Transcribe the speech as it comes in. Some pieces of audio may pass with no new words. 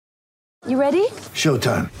You ready?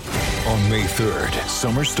 Showtime. On May 3rd,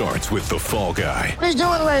 summer starts with The Fall Guy. Let's do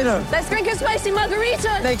it later. Let's drink a spicy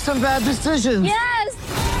margarita. Make some bad decisions.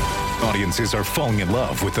 Yes! Audiences are falling in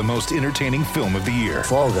love with the most entertaining film of the year.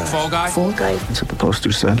 Fall Guy. Fall Guy? Fall guy. That's what the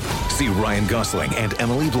poster said. See Ryan Gosling and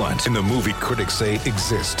Emily Blunt in the movie critics say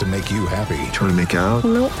exists to make you happy. Trying to make it out?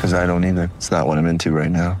 Nope. Because I don't either. It's not what I'm into right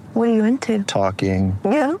now. What are you into? Talking.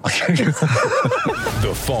 Yeah.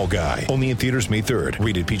 The Fall Guy. Only in theaters May 3rd.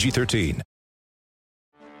 Rated PG-13.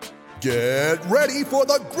 Get ready for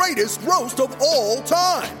the greatest roast of all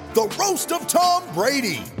time. The Roast of Tom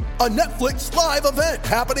Brady. A Netflix live event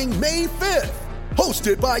happening May 5th.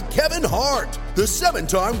 Hosted by Kevin Hart. The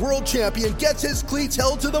 7-time world champion gets his cleats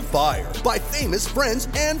held to the fire by famous friends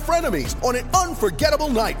and frenemies on an unforgettable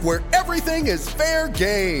night where everything is fair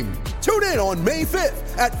game. Tune in on May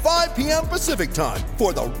 5th at 5 p.m. Pacific time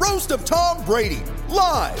for the Roast of Tom Brady.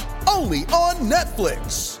 Live only on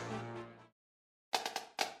Netflix.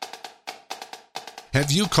 Have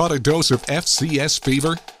you caught a dose of FCS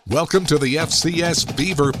fever? Welcome to the FCS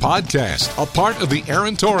Fever Podcast, a part of the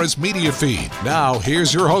Aaron Torres media feed. Now,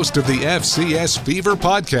 here's your host of the FCS Fever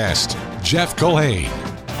Podcast, Jeff Culhane.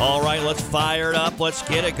 All right, let's fire it up. Let's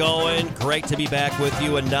get it going. Great to be back with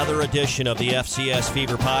you. Another edition of the FCS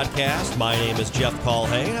Fever Podcast. My name is Jeff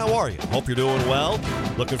Culhane. How are you? Hope you're doing well.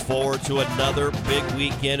 Looking forward to another big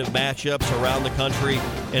weekend of matchups around the country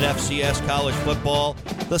in FCS college football.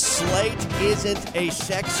 The slate isn't a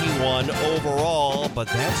sexy one overall, but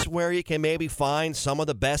that's where you can maybe find some of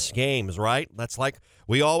the best games, right? That's like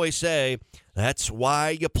we always say, that's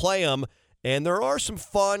why you play them. And there are some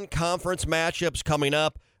fun conference matchups coming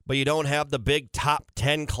up, but you don't have the big top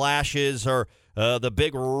 10 clashes or the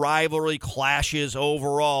big rivalry clashes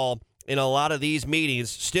overall in a lot of these meetings.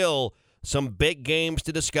 Still, some big games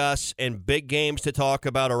to discuss and big games to talk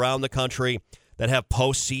about around the country that have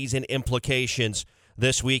postseason implications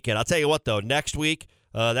this weekend. I'll tell you what, though, next week,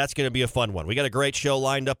 that's going to be a fun one. We got a great show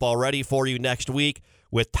lined up already for you next week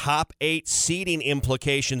with top 8 seeding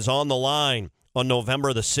implications on the line on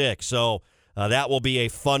November the 6th. So that will be a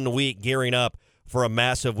fun week gearing up for a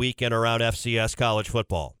massive weekend around FCS college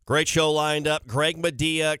football. Great show lined up. Greg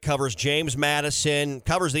Medea covers James Madison,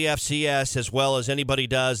 covers the FCS as well as anybody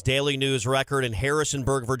does. Daily News Record in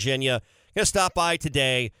Harrisonburg, Virginia. Going to stop by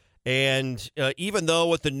today. And even though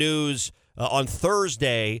with the news on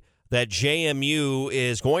Thursday that JMU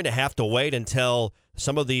is going to have to wait until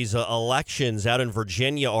some of these elections out in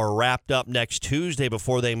Virginia are wrapped up next Tuesday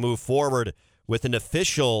before they move forward with an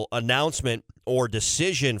official announcement or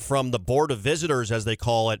decision from the Board of Visitors, as they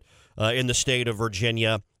call it, in the state of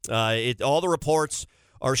Virginia. All the reports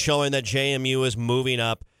are showing that JMU is moving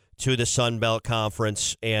up to the Sun Belt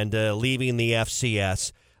Conference and leaving the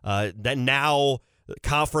FCS. Then now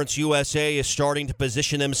Conference USA is starting to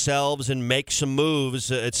position themselves and make some moves,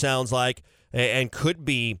 it sounds like, and could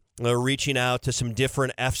be reaching out to some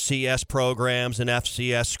different FCS programs and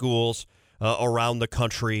FCS schools around the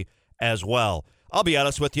country as well. I'll be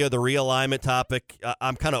honest with you, the realignment topic,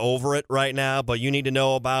 I'm kind of over it right now, but you need to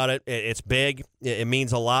know about it. It's big. It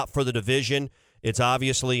means a lot for the division. It's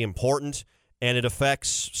obviously important, and it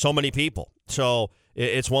affects so many people. So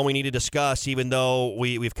it's one we need to discuss, even though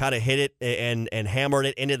we've kind of hit it and hammered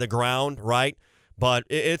it into the ground, right? But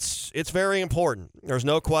it's very important. There's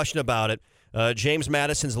no question about it. James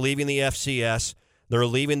Madison's leaving the FCS. They're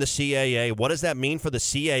leaving the CAA. What does that mean for the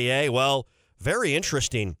CAA? Well, very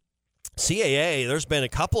interesting. CAA, there's been a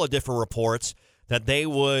couple of different reports that they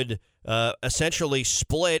would essentially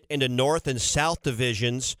split into North and South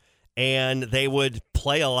divisions, and they would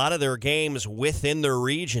play a lot of their games within their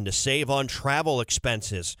region to save on travel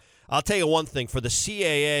expenses. I'll tell you one thing, for the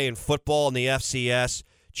CAA and football and the FCS,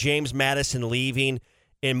 James Madison leaving,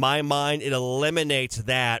 in my mind, it eliminates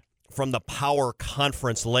that from the power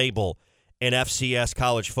conference label in FCS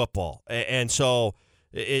college football. And so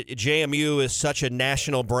JMU is such a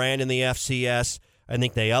national brand in the FCS. I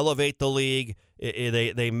think they elevate the league.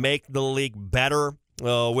 They make the league better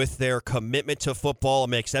with their commitment to football. It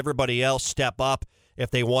makes everybody else step up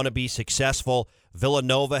if they want to be successful.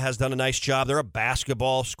 Villanova has done a nice job. They're a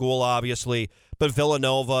basketball school, obviously, but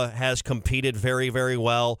Villanova has competed very, very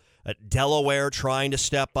well. Delaware trying to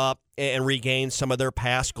step up and regain some of their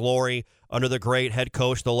past glory under the great head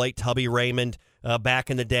coach, the late Tubby Raymond, back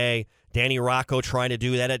in the day. Danny Rocco trying to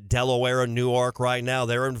do that at Delaware and Newark right now.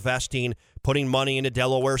 They're investing, putting money into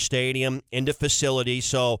Delaware Stadium, into facilities.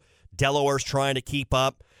 So Delaware's trying to keep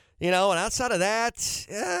up. And outside of that,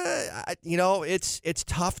 it's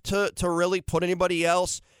tough to really put anybody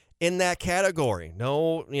else in that category.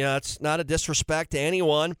 No, it's not a disrespect to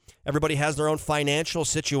anyone. Everybody has their own financial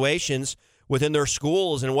situations within their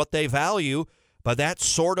schools and what they value. But that's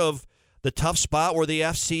sort of the tough spot where the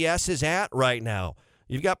FCS is at right now.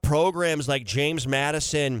 You've got programs like James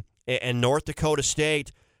Madison and North Dakota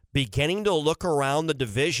State beginning to look around the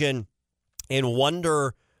division and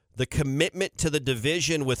wonder the commitment to the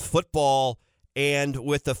division with football and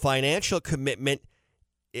with the financial commitment.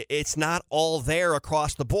 It's not all there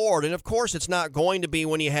across the board. And, of course, it's not going to be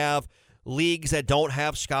when you have leagues that don't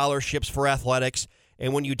have scholarships for athletics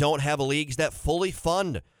and when you don't have leagues that fully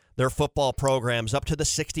fund their football programs up to the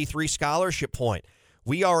 63 scholarship point.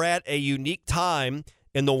 We are at a unique time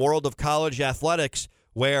in the world of college athletics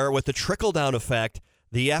where, with the trickle-down effect,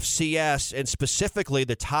 the FCS and specifically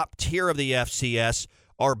the top tier of the FCS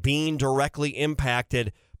are being directly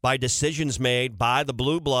impacted by decisions made by the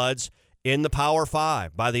Blue Bloods in the Power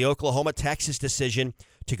Five, by the Oklahoma-Texas decision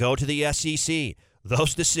to go to the SEC.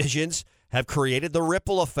 Those decisions have created the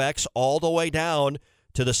ripple effects all the way down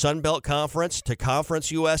to the Sun Belt Conference, to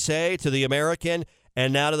Conference USA, to the American,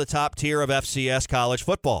 and now to the top tier of FCS college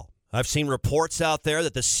football. I've seen reports out there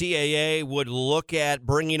that the CAA would look at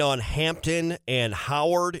bringing on Hampton and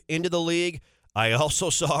Howard into the league. I also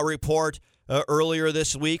saw a report earlier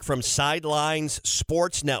this week from Sidelines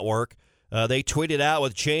Sports Network. They tweeted out,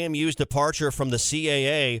 with JMU's departure from the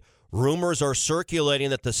CAA, rumors are circulating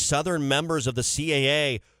that the southern members of the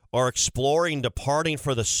CAA are exploring departing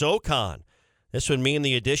for the SoCon. This would mean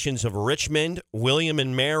the additions of Richmond, William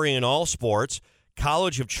and Mary in all sports,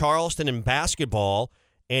 College of Charleston in basketball,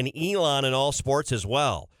 and Elon in all sports as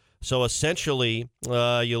well. So essentially,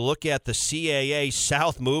 you look at the CAA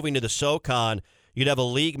South moving to the SoCon, you'd have a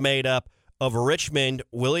league made up of Richmond,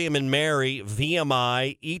 William and Mary,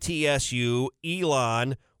 VMI, ETSU,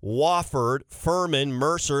 Elon, Wofford, Furman,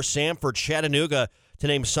 Mercer, Samford, Chattanooga, to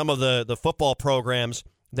name some of the football programs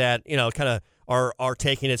that, kind of are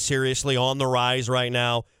taking it seriously, on the rise right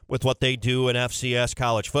now with what they do in FCS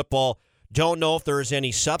college football. Don't know if there's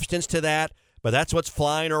any substance to that, but that's what's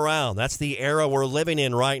flying around. That's the era we're living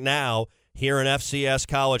in right now here in FCS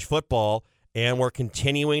college football, and we're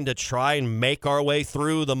continuing to try and make our way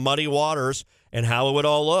through the muddy waters and how it would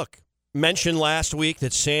all look. Mentioned last week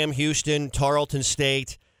that Sam Houston, Tarleton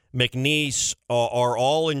State, McNeese are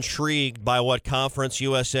all intrigued by what Conference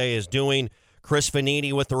USA is doing. Chris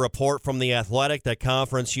Vanini with the report from The Athletic that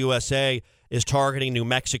Conference USA is targeting New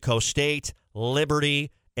Mexico State,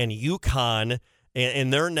 Liberty, and UConn in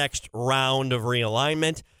their next round of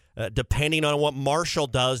realignment. Depending on what Marshall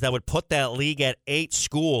does, that would put that league at 8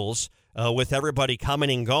 schools with everybody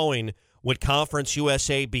coming and going. Would Conference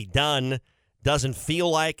USA be done? Doesn't feel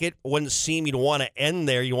like it. Wouldn't seem you'd want to end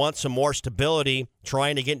there. You want some more stability,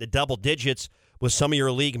 trying to get into double digits with some of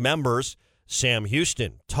your league members. Sam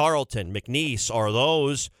Houston, Tarleton, McNeese are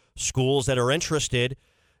those schools that are interested.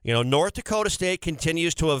 North Dakota State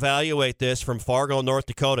continues to evaluate this from Fargo, North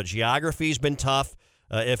Dakota. Geography's been tough.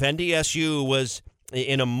 If NDSU was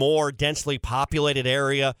in a more densely populated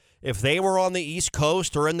area, if they were on the East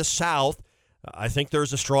Coast or in the South, I think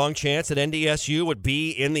there's a strong chance that NDSU would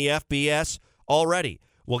be in the FBS already.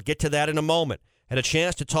 We'll get to that in a moment. Had a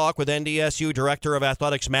chance to talk with NDSU Director of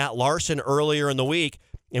Athletics Matt Larson earlier in the week,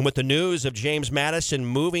 and with the news of James Madison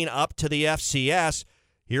moving up to the FCS,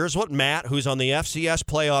 here's what Matt, who's on the FCS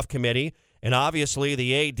playoff committee and obviously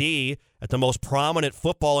the AD at the most prominent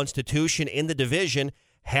football institution in the division,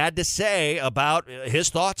 had to say about his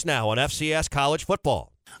thoughts now on FCS college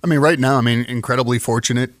football. Right now, incredibly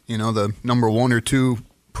fortunate. The number 1 or 2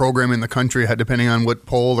 program in the country, depending on what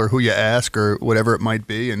poll or who you ask or whatever it might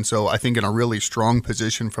be. And so I think in a really strong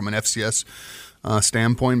position from an FCS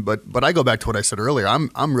standpoint. But I go back to what I said earlier.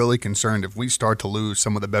 I'm really concerned if we start to lose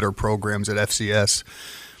some of the better programs at FCS.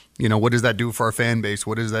 What does that do for our fan base?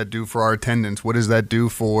 What does that do for our attendance? What does that do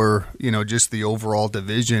for, just the overall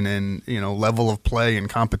division and, level of play and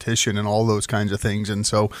competition and all those kinds of things? And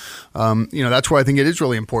so, that's why I think it is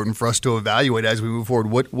really important for us to evaluate as we move forward.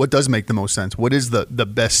 What does make the most sense? What is the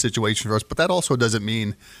best situation for us? But that also doesn't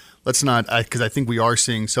mean let's not, because I think we are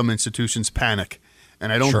seeing some institutions panic.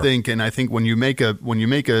 And I don't think, and I think when you make a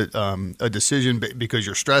decision because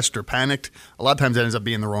you're stressed or panicked, a lot of times that ends up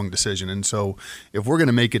being the wrong decision. And so, if we're going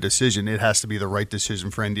to make a decision, it has to be the right decision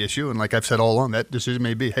for NDSU. And like I've said all along, that decision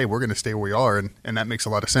may be, hey, we're going to stay where we are, and that makes a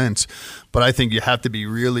lot of sense. But I think you have to be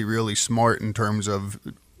really, really smart in terms of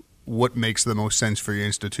what makes the most sense for your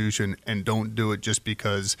institution, and don't do it just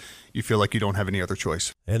because you feel like you don't have any other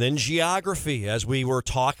choice. And then geography, as we were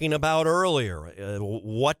talking about earlier,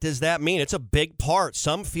 what does that mean? It's a big part.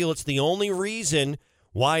 Some feel it's the only reason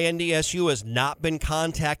why NDSU has not been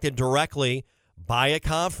contacted directly by a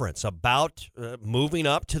conference about moving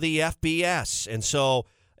up to the FBS. And so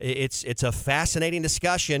it's a fascinating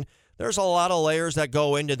discussion there's a lot of layers that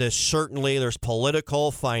go into this. Certainly, there's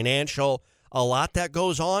political, financial, a lot that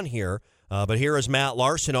goes on here. But here is Matt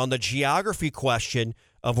Larson on the geography question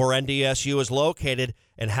of where NDSU is located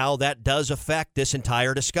and how that does affect this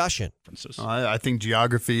entire discussion. I think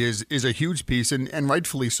geography is a huge piece, and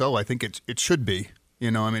rightfully so. I think it should be.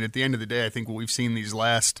 At the end of the day, I think what we've seen these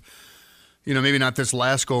last, maybe not this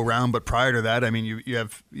last go round, but prior to that, you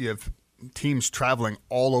have teams traveling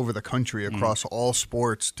all over the country across all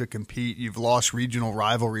sports to compete. You've lost regional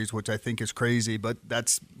rivalries, which I think is crazy, but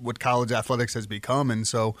that's what college athletics has become. And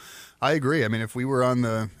so I agree. If we were on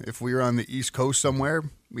the East Coast somewhere,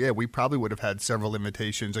 we probably would have had several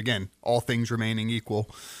invitations. Again, all things remaining equal.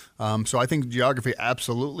 So I think geography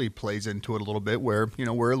absolutely plays into it a little bit, where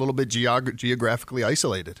we're a little bit geographically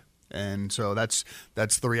isolated, and so that's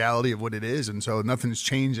the reality of what it is. And so nothing's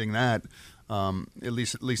changing that. At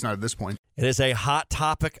least not at this point. It is a hot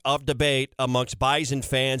topic of debate amongst Bison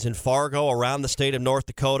fans in Fargo, around the state of North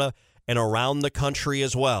Dakota, and around the country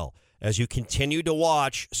as well. As you continue to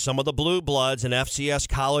watch some of the Blue Bloods in FCS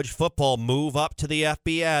college football move up to the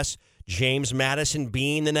FBS, James Madison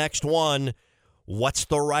being the next one, what's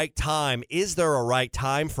the right time? Is there a right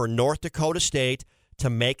time for North Dakota State to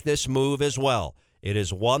make this move as well? It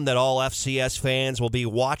is one that all FCS fans will be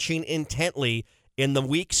watching intently in the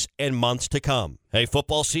weeks and months to come. Hey,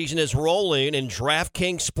 football season is rolling, and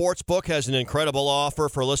DraftKings Sportsbook has an incredible offer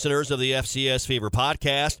for listeners of the FCS Fever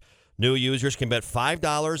podcast. New users can bet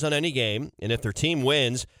 $5 on any game, and if their team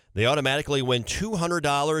wins, they automatically win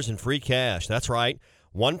 $200 in free cash. That's right.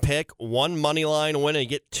 One pick, one money line win, and you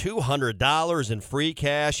get $200 in free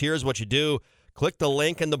cash. Here's what you do. Click the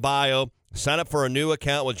link in the bio, sign up for a new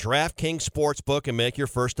account with DraftKings Sportsbook, and make your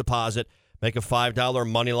first deposit. Make a $5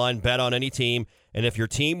 moneyline bet on any team, and if your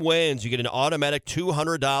team wins, you get an automatic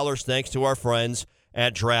 $200 thanks to our friends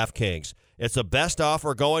at DraftKings. It's the best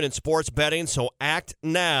offer going in sports betting, so act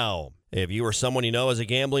now. If you or someone you know has a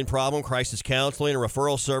gambling problem, crisis counseling and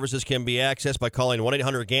referral services can be accessed by calling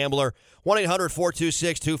 1-800-GAMBLER,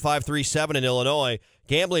 1-800-426-2537 in Illinois.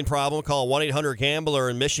 Gambling problem, call 1-800-GAMBLER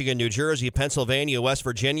in Michigan, New Jersey, Pennsylvania, West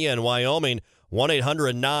Virginia, and Wyoming.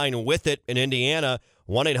 1-800-9-WITH-IT in Indiana.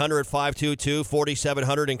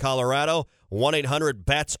 1-800-522-4700 in Colorado.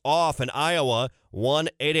 1-800-BETS-OFF in Iowa.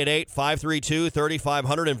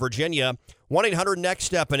 1-888-532-3500 in Virginia.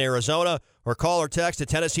 1-800-NEXT-STEP in Arizona. Or call or text the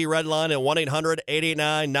Tennessee Red Line at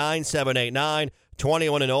 1-800-889-9789.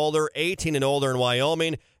 21 and older, 18 and older in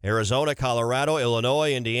Wyoming, Arizona, Colorado,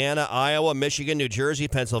 Illinois, Indiana, Iowa, Michigan, New Jersey,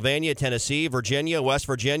 Pennsylvania, Tennessee, Virginia, West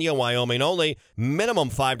Virginia, Wyoming only.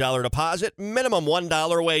 Minimum $5 deposit, minimum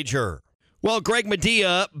 $1 wager. Well, Greg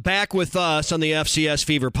Madia back with us on the FCS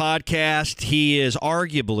Fever podcast. He is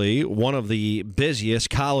arguably one of the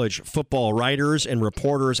busiest college football writers and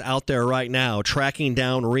reporters out there right now, tracking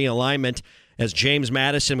down realignment, as James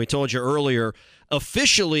Madison, we told you earlier,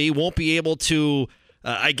 officially won't be able to,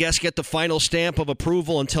 get the final stamp of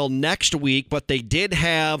approval until next week, but they did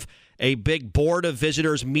have a big Board of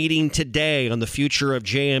Visitors meeting today on the future of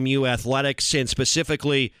JMU athletics and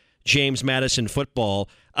specifically James Madison football.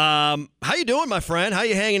 How you doing, my friend? How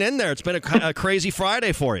you hanging in there? It's been a crazy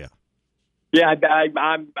Friday for you. Yeah,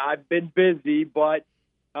 I've been busy, but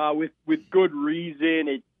with good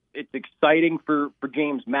reason. It's exciting for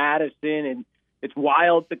James Madison, and it's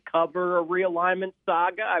wild to cover a realignment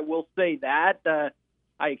saga. I will say that.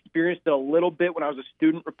 I experienced it a little bit when I was a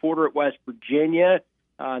student reporter at West Virginia,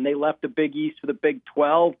 and they left the Big East for the Big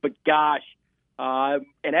 12. But gosh, an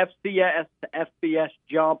FCS to FBS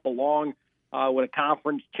jump along with a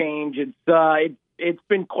conference change, it's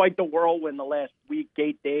been quite the whirlwind the last week,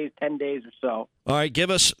 8 days, 10 days or so. All right, give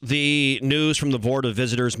us the news from the Board of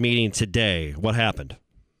Visitors meeting today. What happened?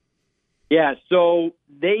 Yeah, so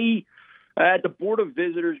they, at the Board of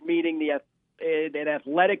Visitors meeting, an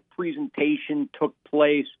athletic presentation took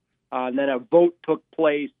place, and then a vote took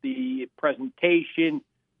place. The presentation,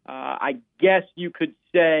 I guess you could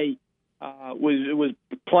say, was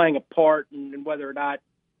playing a part in whether or not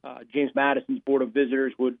James Madison's Board of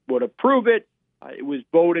Visitors would approve it. It was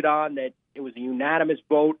voted on that it was a unanimous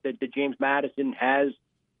vote that James Madison has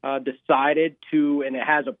decided to, and it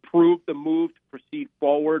has approved the move to proceed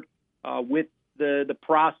forward with the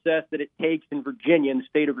process that it takes in Virginia, in the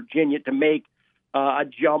state of Virginia, to make a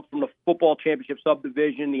jump from the football championship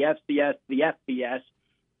subdivision, the FCS, to the FBS.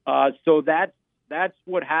 So that's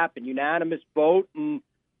what happened. Unanimous vote, and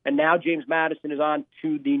now James Madison is on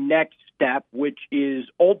to the next step, which is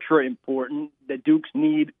ultra important. The Dukes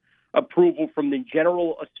need approval from the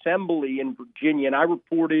General Assembly in Virginia. And I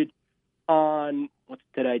reported on, what's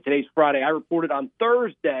today? Today's Friday. I reported on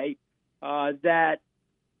Thursday that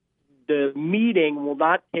the meeting will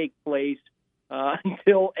not take place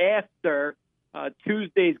until after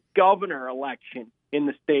Tuesday's governor election in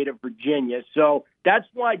the state of Virginia. So that's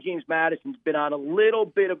why James Madison's been on a little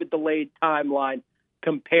bit of a delayed timeline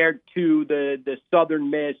compared to the Southern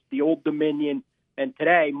Miss, the Old Dominion, and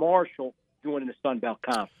today Marshall joining the Sun Belt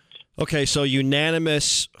Conference. Okay, so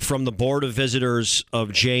unanimous from the Board of Visitors of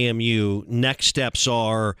JMU. Next steps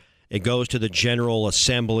are it goes to the General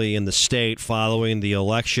Assembly in the state following the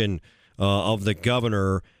election of the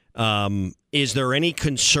governor. Is there any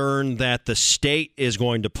concern that the state is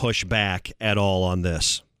going to push back at all on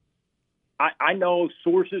this? I know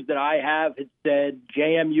sources that I have had said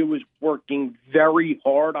JMU is working very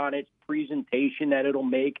hard on its presentation that it'll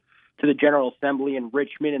make to the General Assembly in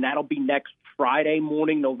Richmond, and that'll be next Friday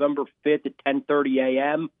morning, November 5th at 10:30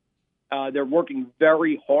 a.m. They're working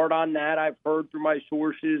very hard on that. I've heard through my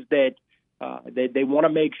sources that they want to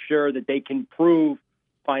make sure that they can prove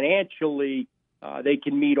financially they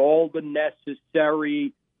can meet all the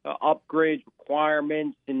necessary upgrades,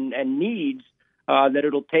 requirements, and needs that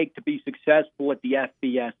it'll take to be successful at the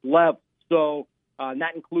FBS level. So and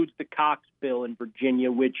that includes the Cox bill in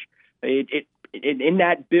Virginia, which in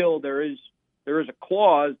that bill there is a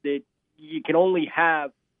clause that you can only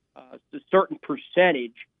have a certain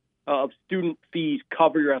percentage of student fees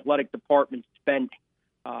cover your athletic department spending.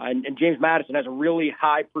 And James Madison has a really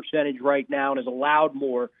high percentage right now and has allowed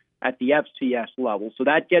more at the FCS level. So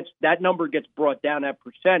that number gets brought down, that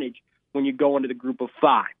percentage, when you go into the group of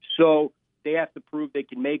five. So they have to prove they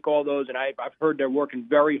can make all those, and I've heard they're working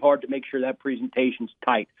very hard to make sure that presentation's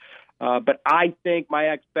tight. But I think my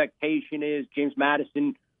expectation is James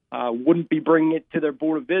Madison wouldn't be bringing it to their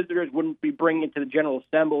Board of Visitors, wouldn't be bringing it to the General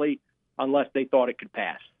Assembly unless they thought it could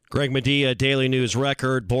pass. Greg Medea, Daily News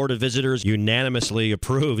Record. Board of Visitors unanimously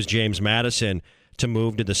approves James Madison to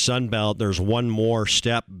move to the Sun Belt. There's one more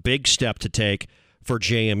big step to take for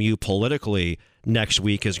JMU politically next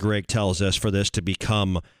week, as Greg tells us, for this to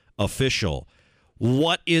become official.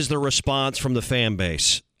 What is the response from the fan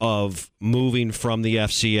base of moving from the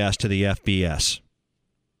FCS to the FBS?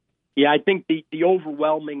 Yeah, I think the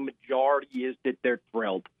overwhelming majority is that they're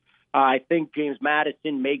thrilled. I think James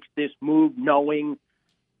Madison makes this move knowing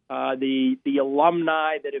the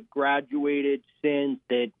alumni that have graduated since,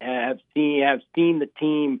 that have seen the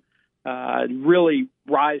team really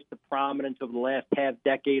rise to prominence over the last half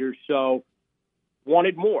decade or so,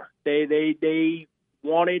 wanted more. They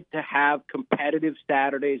wanted to have competitive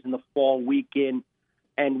Saturdays in the fall weekend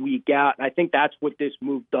and week out. And I think that's what this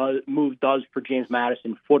move does for James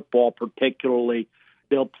Madison football, particularly.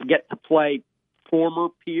 They'll get to play former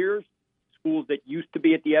peers, schools that used to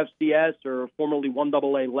be at the FCS or formerly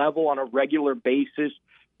 1AA level on a regular basis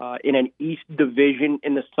in an East Division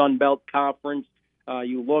in the Sun Belt Conference.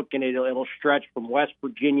 You look and it'll stretch from West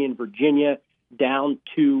Virginia and Virginia down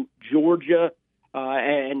to Georgia.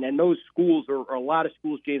 And those schools are a lot of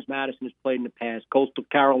schools James Madison has played in the past. Coastal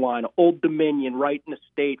Carolina, Old Dominion, right in the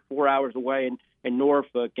state, 4 hours away in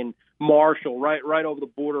Norfolk, and Marshall, right over the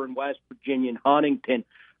border in West Virginia, and Huntington,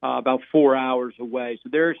 about 4 hours away. So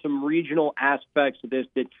there are some regional aspects of this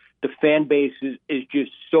that the fan base is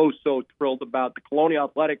just so thrilled about. The Colonial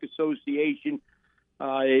Athletic Association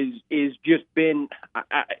is just been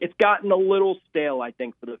it's gotten a little stale, I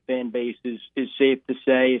think, for the fan base is safe to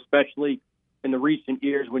say, especially in the recent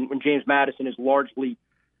years when James Madison has largely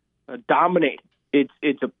dominated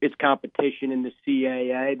its competition in the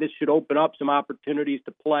CAA. This should open up some opportunities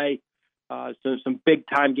to play some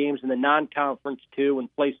big-time games in the non-conference, too,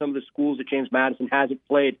 and play some of the schools that James Madison hasn't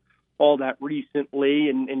played all that recently,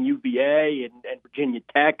 and UVA and Virginia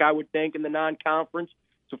Tech, I would think, in the non-conference.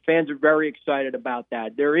 So fans are very excited about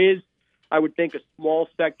that. There is, I would think, a small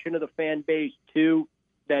section of the fan base, too,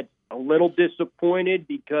 that's a little disappointed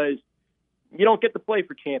because you don't get to play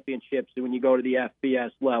for championships when you go to the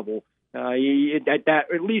FBS level.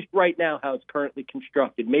 At least right now, how it's currently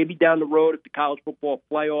constructed. Maybe down the road, if the college football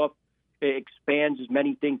playoff expands as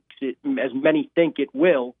many think it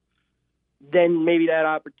will, then maybe that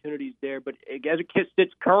opportunity is there. But as it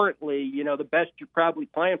sits currently, the best you're probably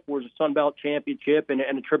playing for is a Sun Belt championship and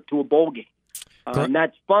a trip to a bowl game. And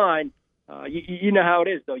that's fine. You know how it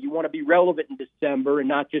is, though. You want to be relevant in December and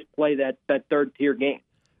not just play that third-tier game.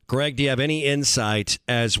 Greg, do you have any insight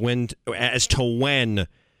as to when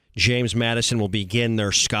James Madison will begin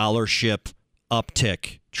their scholarship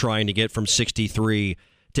uptick, trying to get from 63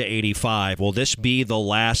 to 85? Will this be the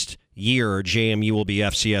last year JMU will be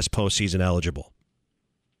FCS postseason eligible?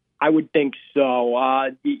 I would think so.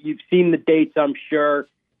 You've seen the dates, I'm sure,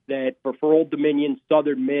 that for Old Dominion,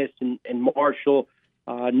 Southern Miss, and Marshall,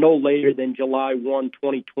 no later than July 1,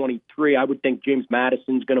 2023. I would think James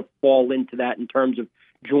Madison's going to fall into that in terms of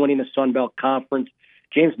joining the Sun Belt Conference.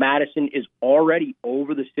 James Madison is already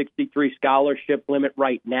over the 63 scholarship limit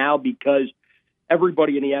right now because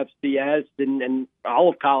everybody in the FCS and all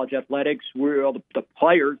of college athletics, the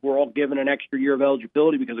players were all given an extra year of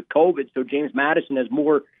eligibility because of COVID. So James Madison has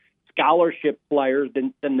more scholarship players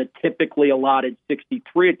than the typically allotted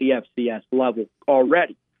 63 at the FCS level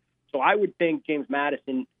already. So I would think James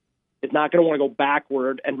Madison is not going to want to go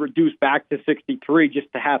backward and reduce back to 63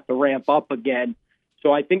 just to have to ramp up again.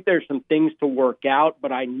 So I think there's some things to work out,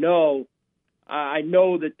 but I know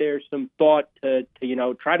that there's some thought to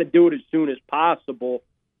try to do it as soon as possible.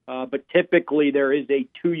 But typically there is a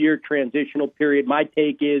 2-year transitional period. My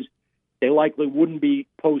take is they likely wouldn't be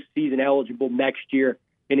postseason eligible next year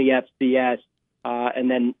in the FCS, and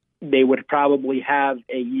then they would probably have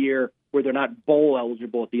a year where they're not bowl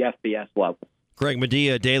eligible at the FBS level. Greg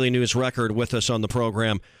Medea, Daily News Record, with us on the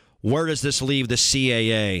program. Where does this leave the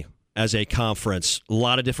CAA as a conference? A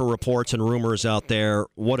lot of different reports and rumors out there.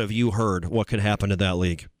 What have you heard? What could happen to that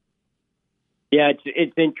league? Yeah,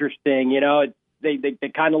 it's interesting.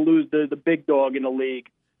 They kind of lose the big dog in the league,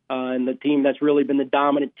 and the team that's really been the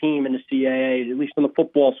dominant team in the CAA, at least on the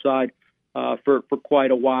football side, for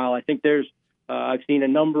quite a while. I think I've seen a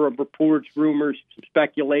number of reports, rumors, some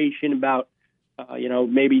speculation about,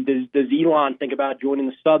 maybe does Elon think about joining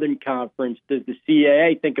the Southern Conference? Does the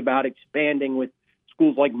CAA think about expanding with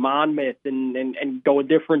schools like Monmouth and go a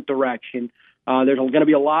different direction? There's going to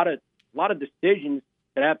be a lot of decisions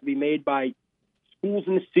that have to be made by schools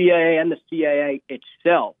in the CAA and the CAA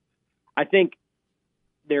itself. I think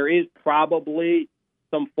there is probably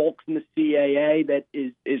some folks in the CAA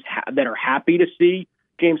that are happy to see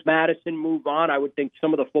James Madison move on. I would think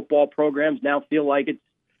some of the football programs now feel like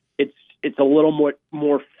it's a little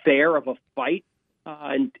more fair of a fight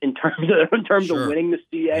in terms Sure. of winning the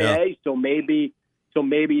CAA. Yeah. So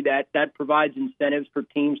maybe that provides incentives for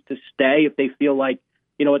teams to stay if they feel like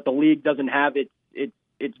the league doesn't have its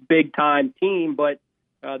big time team, but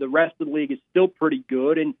the rest of the league is still pretty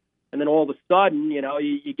good. And then all of a sudden,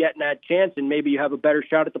 you get in that chance and maybe you have a better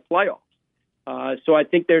shot at the playoffs. So I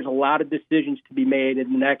think there's a lot of decisions to be made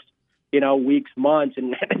in the next, weeks, months.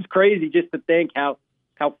 And it's crazy just to think how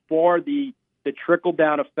far the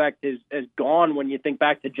trickle-down effect has gone when you think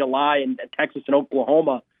back to July and Texas and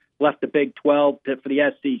Oklahoma left the Big 12 for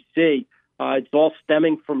the SEC. It's all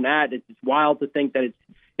stemming from that. It's wild to think that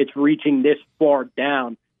it's reaching this far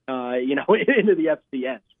down, into the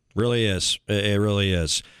FCS. Really is. It really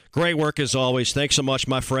is. Great work as always. Thanks so much,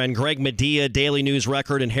 my friend. Greg Medea, Daily News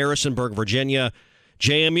Record in Harrisonburg, Virginia.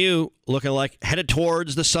 JMU looking like headed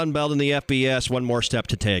towards the Sun Belt and the FBS. One more step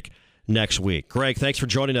to take next week. Greg, thanks for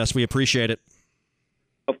joining us. We appreciate it.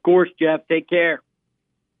 Of course, Jeff. Take care.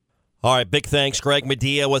 All right, big thanks, Greg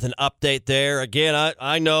Medea, with an update there. Again,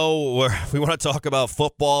 I know we want to talk about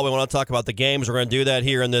football. We want to talk about the games. We're going to do that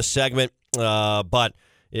here in this segment. But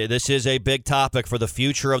this is a big topic for the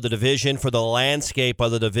future of the division, for the landscape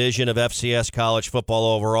of the division of FCS college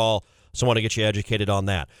football overall. So I want to get you educated on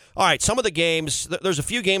that. All right, some of the games, there's a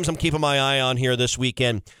few games I'm keeping my eye on here this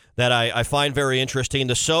weekend that I find very interesting.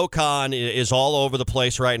 The SoCon is all over the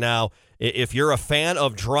place right now. If you're a fan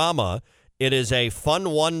of drama, it is a fun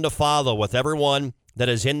one to follow with everyone that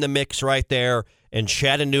is in the mix right there in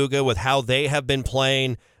Chattanooga with how they have been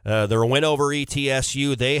playing. Their win over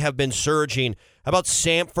ETSU, they have been surging. How about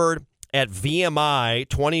Samford at VMI,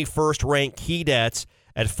 21st ranked Keydets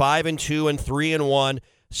at 5-2 and 3-1.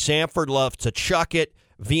 Samford loves to chuck it.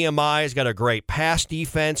 VMI has got a great pass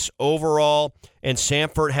defense overall, and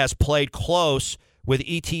Samford has played close with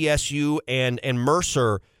ETSU and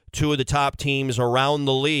Mercer, two of the top teams around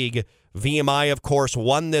the league. VMI, of course,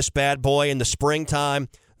 won this bad boy in the springtime.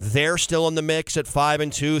 They're still in the mix at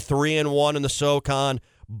 5-2, 3-1 in the SoCon.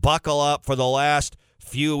 Buckle up for the last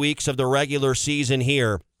few weeks of the regular season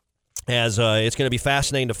here, as it's going to be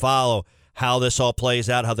fascinating to follow how this all plays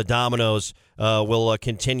out, how the dominoes will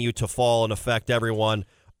continue to fall and affect everyone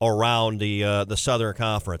around the Southern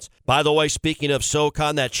Conference. By the way, speaking of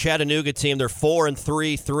SoCon, that Chattanooga team, they're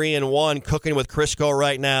 4-3, 3-1, cooking with Crisco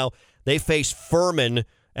right now. They face Furman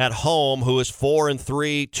at home, who is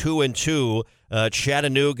 4-3, 2-2.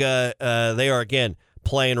 Chattanooga, they are, again,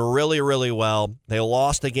 playing really, really well. They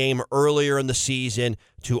lost the game earlier in the season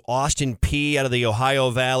to Austin Peay out of the Ohio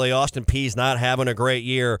Valley. Austin Peay's not having a great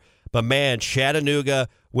year. But, man, Chattanooga,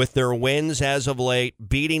 with their wins as of late,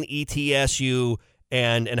 beating ETSU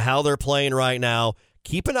and how they're playing right now,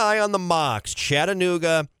 keep an eye on the mocks.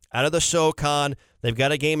 Chattanooga out of the SoCon. They've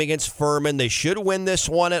got a game against Furman. They should win this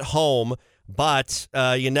one at home. But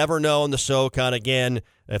you never know in the SoCon. Again,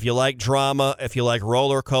 if you like drama, if you like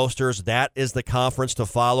roller coasters, that is the conference to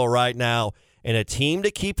follow right now. And a team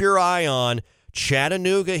to keep your eye on,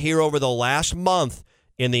 Chattanooga here over the last month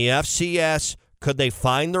in the FCS. Could they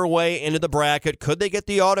find their way into the bracket? Could they get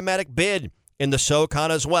the automatic bid in the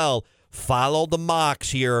SoCon as well? Follow the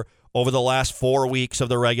mocks here over the last 4 weeks of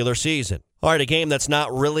the regular season. All right, a game that's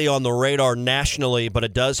not really on the radar nationally, but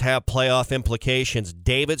it does have playoff implications.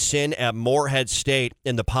 Davidson at Morehead State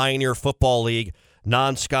in the Pioneer Football League,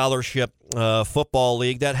 non-scholarship football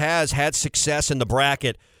league that has had success in the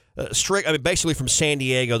bracket. Basically from San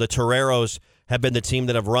Diego, the Toreros have been the team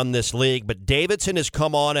that have run this league, but Davidson has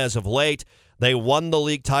come on as of late. They won the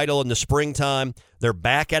league title in the springtime. They're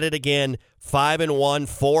back at it again, 5-1,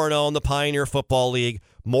 4-0 in the Pioneer Football League.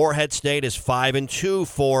 Morehead State is 5-2,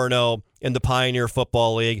 4-0 in the Pioneer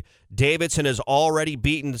Football League. Davidson has already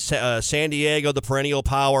beaten San Diego, the perennial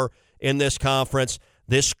power in this conference.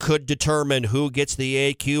 This could determine who gets the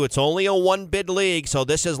AQ. It's only a one-bid league, so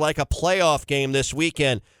this is like a playoff game this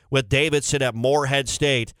weekend with Davidson at Morehead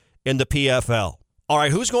State in the PFL. All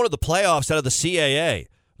right, who's going to the playoffs out of the CAA?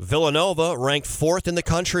 Villanova, ranked 4th in the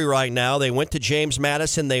country right now. They went to James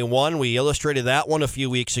Madison. They won. We illustrated that one a few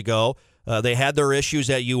weeks ago. They had their issues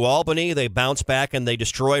at UAlbany. They bounced back, and they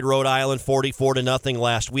destroyed Rhode Island 44-0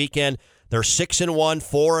 last weekend. They're 6-1,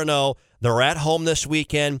 4-0. They're at home this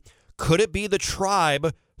weekend. Could it be the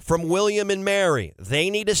Tribe from William and Mary? They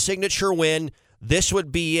need a signature win. This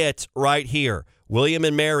would be it right here. William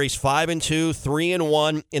and Mary's 5-2,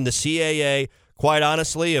 3-1 in the CAA. Quite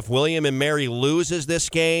honestly, if William and Mary loses this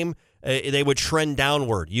game, they would trend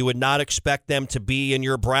downward. You would not expect them to be in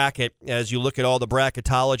your bracket as you look at all the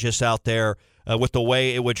bracketologists out there with the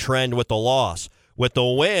way it would trend with the loss. With the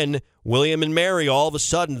win, William and Mary, all of a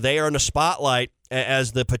sudden, they are in the spotlight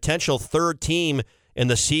as the potential third team in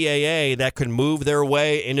the CAA that could move their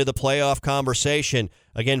way into the playoff conversation.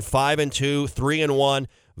 Again, 5-2, 3-1.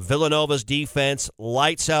 Villanova's defense,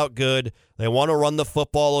 lights out good. They want to run the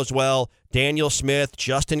football as well. Daniel Smith,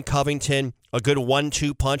 Justin Covington, a good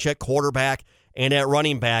 1-2 punch at quarterback and at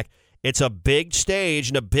running back. It's a big stage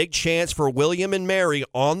and a big chance for William and Mary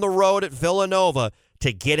on the road at Villanova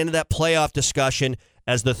to get into that playoff discussion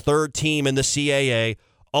as the third team in the CAA.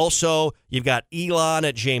 Also, you've got Elon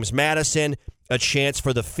at James Madison, a chance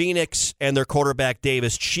for the Phoenix and their quarterback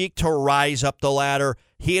Davis Cheek to rise up the ladder.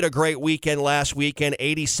 He had a great weekend last weekend,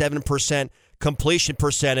 87% completion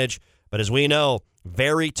percentage. But as we know,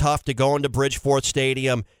 very tough to go into Bridgeforth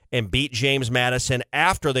Stadium and beat James Madison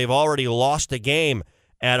after they've already lost a game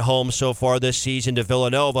at home so far this season to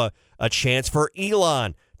Villanova. A chance for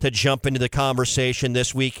Elon to jump into the conversation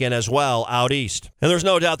this weekend as well out east. And there's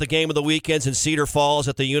no doubt the game of the weekend's in Cedar Falls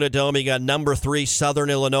at the Unidome. You got number 3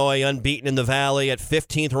 Southern Illinois unbeaten in the Valley at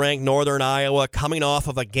 15th ranked Northern Iowa coming off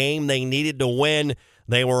of a game they needed to win.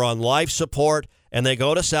 They were on life support, and they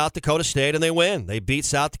go to South Dakota State and they win. They beat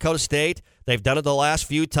South Dakota State. They've done it the last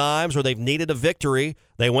few times where they've needed a victory.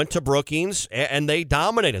 They went to Brookings, and they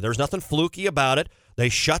dominated. There's nothing fluky about it. They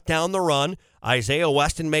shut down the run. Isaiah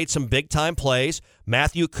Weston made some big-time plays.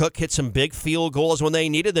 Matthew Cook hit some big field goals when they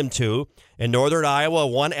needed them to. And Northern Iowa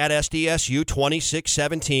won at SDSU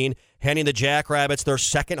 26-17, handing the Jackrabbits their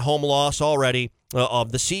second home loss already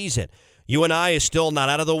of the season. UNI is still not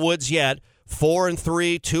out of the woods yet.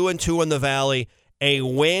 4-3, 2-2 in the Valley. A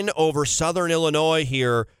win over Southern Illinois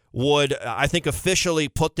here would, I think, officially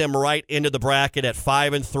put them right into the bracket at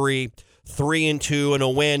 5-3, 3-2, and a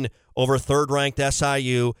win over third-ranked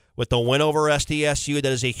SIU with the win over SDSU.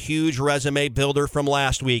 That is a huge resume builder from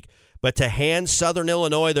last week. But to hand Southern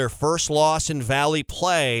Illinois their first loss in Valley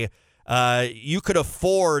play, you could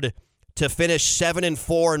afford to finish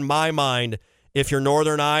 7-4 in my mind if you're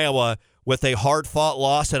Northern Iowa with a hard-fought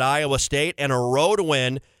loss at Iowa State and a road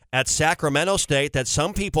win at Sacramento State that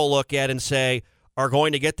some people look at and say are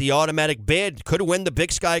going to get the automatic bid, could win the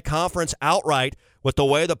Big Sky Conference outright with the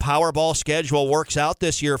way the Powerball schedule works out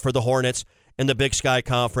this year for the Hornets in the Big Sky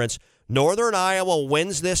Conference. Northern Iowa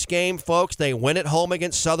wins this game, folks. They win at home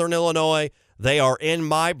against Southern Illinois. They are in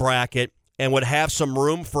my bracket and would have some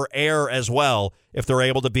room for error as well if they're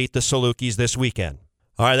able to beat the Salukis this weekend.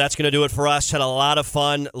 All right, that's going to do it for us. Had a lot of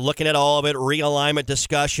fun looking at all of it, realignment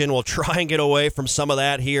discussion. We'll try and get away from some of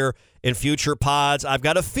that here in future pods. I've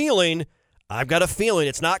got a feeling,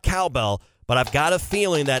 it's not cowbell, but I've got a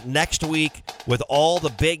feeling that next week, with all the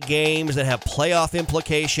big games that have playoff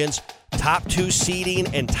implications, top 2 seeding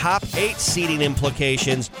and top 8 seeding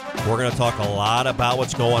implications, we're going to talk a lot about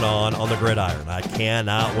what's going on the gridiron. I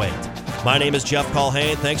cannot wait. My name is Jeff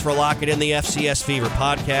Culhane. Thanks for locking in the FCS Fever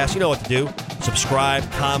podcast. You know what to do.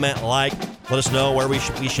 Subscribe, comment, like. Let us know where we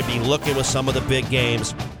should be looking with some of the big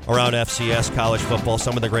games around FCS college football,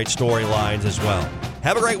 some of the great storylines as well.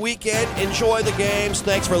 Have a great weekend. Enjoy the games.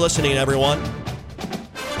 Thanks for listening, everyone.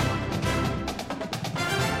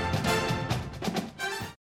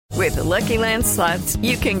 With the Lucky Land Slots,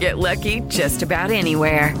 you can get lucky just about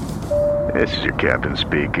anywhere. This is your captain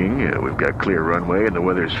speaking. We've got clear runway and the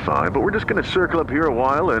weather's fine, but we're just going to circle up here a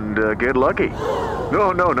while and get lucky.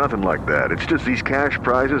 No, nothing like that. It's just these cash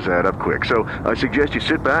prizes add up quick. So I suggest you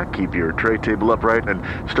sit back, keep your tray table upright, and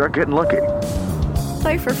start getting lucky.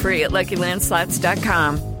 Play for free at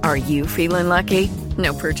LuckyLandSlots.com. Are you feeling lucky?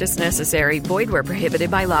 No purchase necessary. Void where prohibited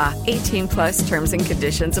by law. 18+ terms and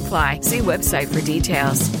conditions apply. See website for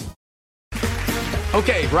details.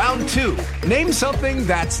 Okay, round 2. Name something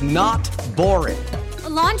that's not boring. A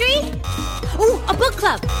laundry? Ooh, a book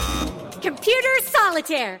club. Computer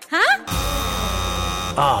solitaire, huh?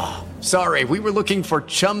 Ah, sorry, we were looking for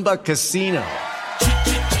Chumba Casino.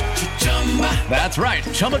 That's right,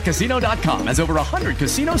 ChumbaCasino.com has over 100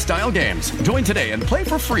 casino-style games. Join today and play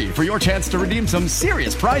for free for your chance to redeem some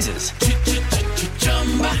serious prizes.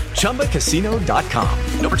 ChumbaCasino.com.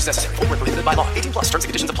 No purchase necessary. Void where prohibited by law. 18+ terms and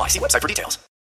conditions apply. See website for details.